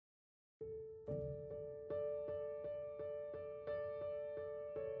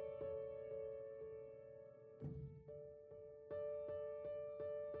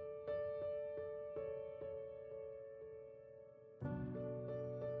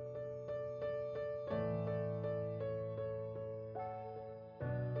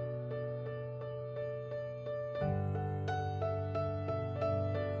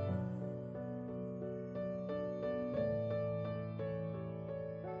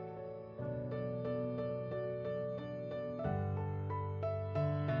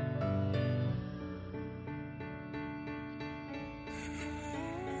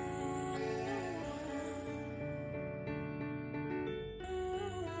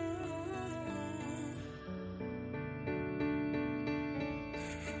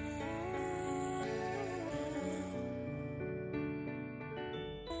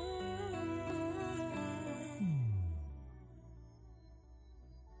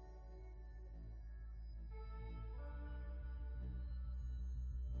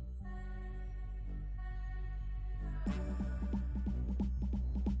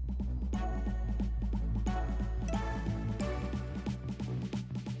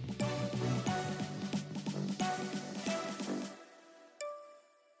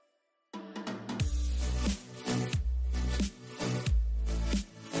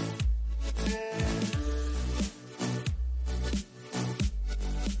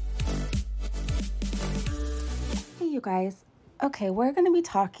you guys. Okay, we're going to be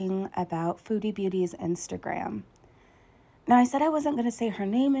talking about Foodie Beauty's Instagram. Now, I said I wasn't going to say her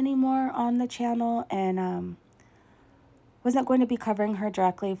name anymore on the channel and wasn't going to be covering her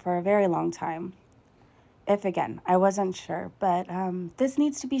directly for a very long time. If again, I wasn't sure, but this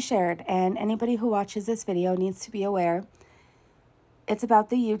needs to be shared, and anybody who watches this video needs to be aware. It's about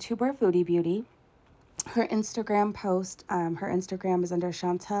the YouTuber Foodie Beauty. Her Instagram post, her Instagram is under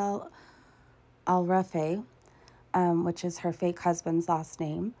Chantel Alrafe, which is her fake husband's last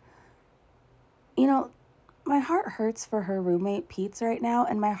name. You know, my heart hurts for her roommate Pete's right now,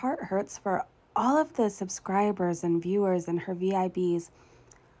 and my heart hurts for all of the subscribers and viewers and her VIBs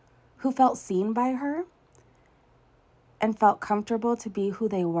who felt seen by her and felt comfortable to be who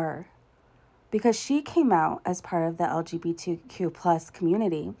they were. Because she came out as part of the LGBTQ plus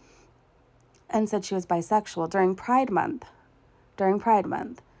community and said she was bisexual during Pride Month.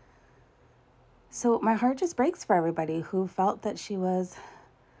 So my heart just breaks for everybody who felt that she was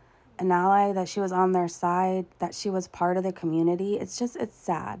an ally, that she was on their side, that she was part of the community. It's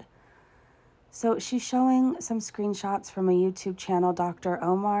sad. So she's showing some screenshots from a YouTube channel, Dr.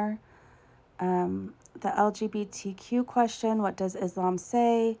 Omar. The LGBTQ question, what does Islam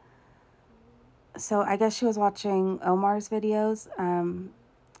say? So I guess she was watching Omar's videos.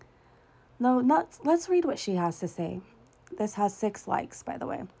 Let's read what she has to say. This has 6 likes, by the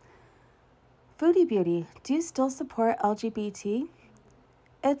way. Foodie Beauty, do you still support LGBT?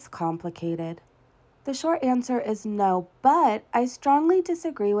 It's complicated. The short answer is no, but I strongly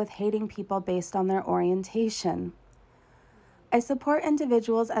disagree with hating people based on their orientation. I support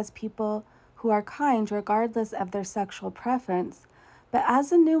individuals as people who are kind regardless of their sexual preference, but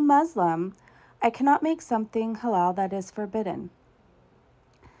as a new Muslim, I cannot make something halal that is forbidden.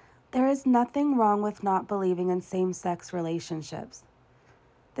 There is nothing wrong with not believing in same-sex relationships.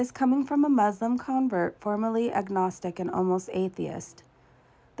 This coming from a Muslim convert, formerly agnostic and almost atheist.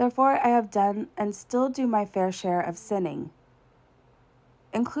 Therefore, I have done and still do my fair share of sinning,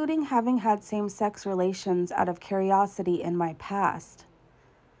 including having had same-sex relations out of curiosity in my past.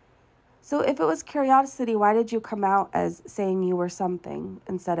 So if it was curiosity, why did you come out as saying you were something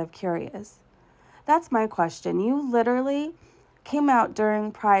instead of curious? That's my question. You literally came out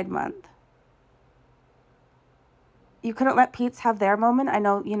during Pride Month. You couldn't let Pete's have their moment. I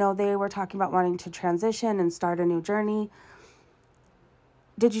know, they were talking about wanting to transition and start a new journey.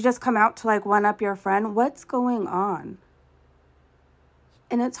 Did you just come out to one-up your friend? What's going on?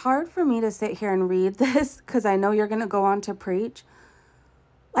 And it's hard for me to sit here and read this because I know you're going to go on to preach.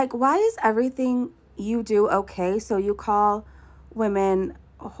 Why is everything you do okay? So you call women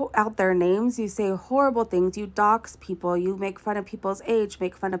out their names, you say horrible things, you dox people, you make fun of people's age,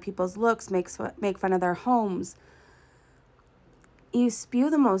 make fun of people's looks, make fun of their homes. You spew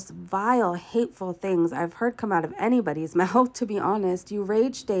the most vile, hateful things I've heard come out of anybody's mouth, to be honest. You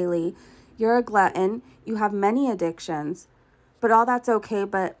rage daily. You're a glutton. You have many addictions. But all that's okay,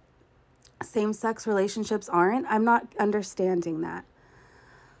 but same-sex relationships aren't? I'm not understanding that.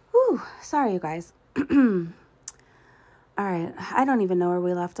 Whew, sorry, you guys. All right, I don't even know where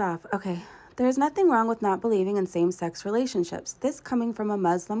we left off. Okay, there's nothing wrong with not believing in same-sex relationships. This coming from a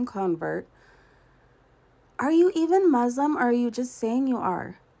Muslim convert. Are you even Muslim, or are you just saying you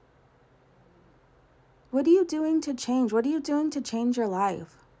are? What are you doing to change? What are you doing to change your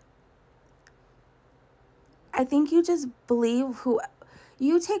life? I think you just believe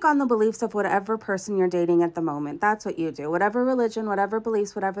you take on the beliefs of whatever person you're dating at the moment. That's what you do. Whatever religion, whatever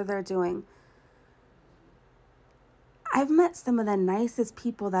beliefs, whatever they're doing. I've met some of the nicest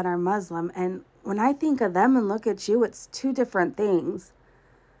people that are Muslim, and when I think of them and look at you, it's 2 different things.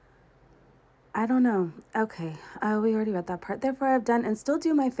 I don't know. Okay, we already read that part. Therefore, I've done and still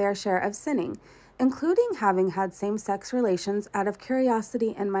do my fair share of sinning, including having had same-sex relations out of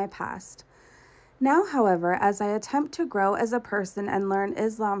curiosity in my past. Now, however, as I attempt to grow as a person and learn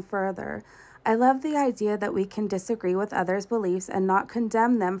Islam further, I love the idea that we can disagree with others' beliefs and not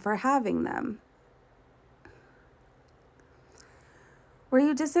condemn them for having them. Were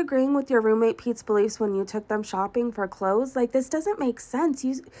you disagreeing with your roommate Pete's beliefs when you took them shopping for clothes? This doesn't make sense.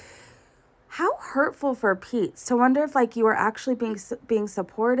 How hurtful for Pete to wonder if you were actually being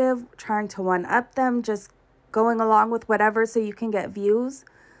supportive, trying to one-up them, just going along with whatever so you can get views.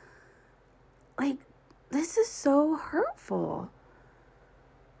 This is so hurtful.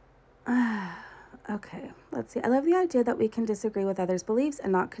 Okay, let's see. I love the idea that we can disagree with others' beliefs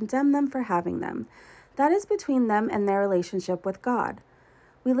and not condemn them for having them. That is between them and their relationship with God.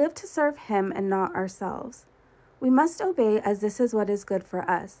 We live to serve Him and not ourselves. We must obey as this is what is good for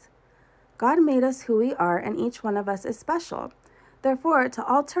us. God made us who we are, and each one of us is special. Therefore, to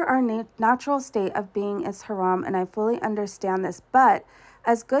alter our natural state of being is haram, and I fully understand this. But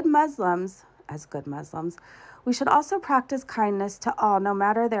as good Muslims, we should also practice kindness to all, no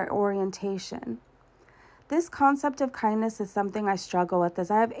matter their orientation. This concept of kindness is something I struggle with, as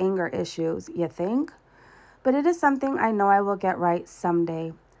I have anger issues, you think? But it is something I know I will get right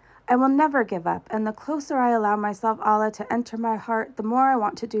someday. I will never give up, and the closer I allow myself Allah to enter my heart, the more I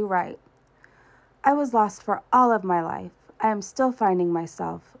want to do right. I was lost for all of my life. I am still finding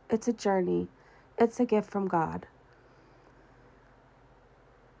myself. It's a journey. It's a gift from God.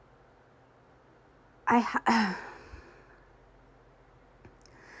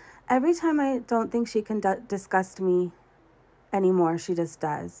 Every time I don't think she can disgust me anymore, she just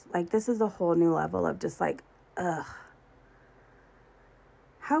does. Like, this is a whole new level of just like, ugh.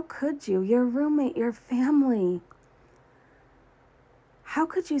 How could you? Your roommate, your family. How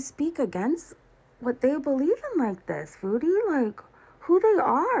could you speak against what they believe in like this, Foodie? Like, who they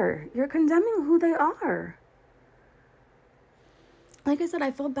are. You're condemning who they are. Like I said,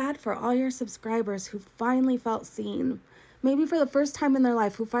 I feel bad for all your subscribers who finally felt seen. Maybe for the first time in their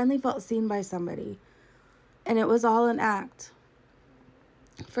life, who finally felt seen by somebody. And it was all an act.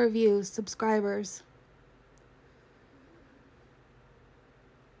 For views, subscribers.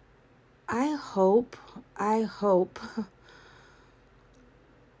 I hope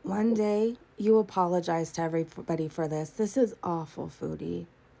one day you apologize to everybody for this. This is awful, Foodie.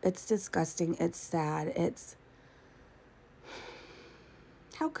 It's disgusting. It's sad.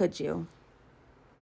 How could you?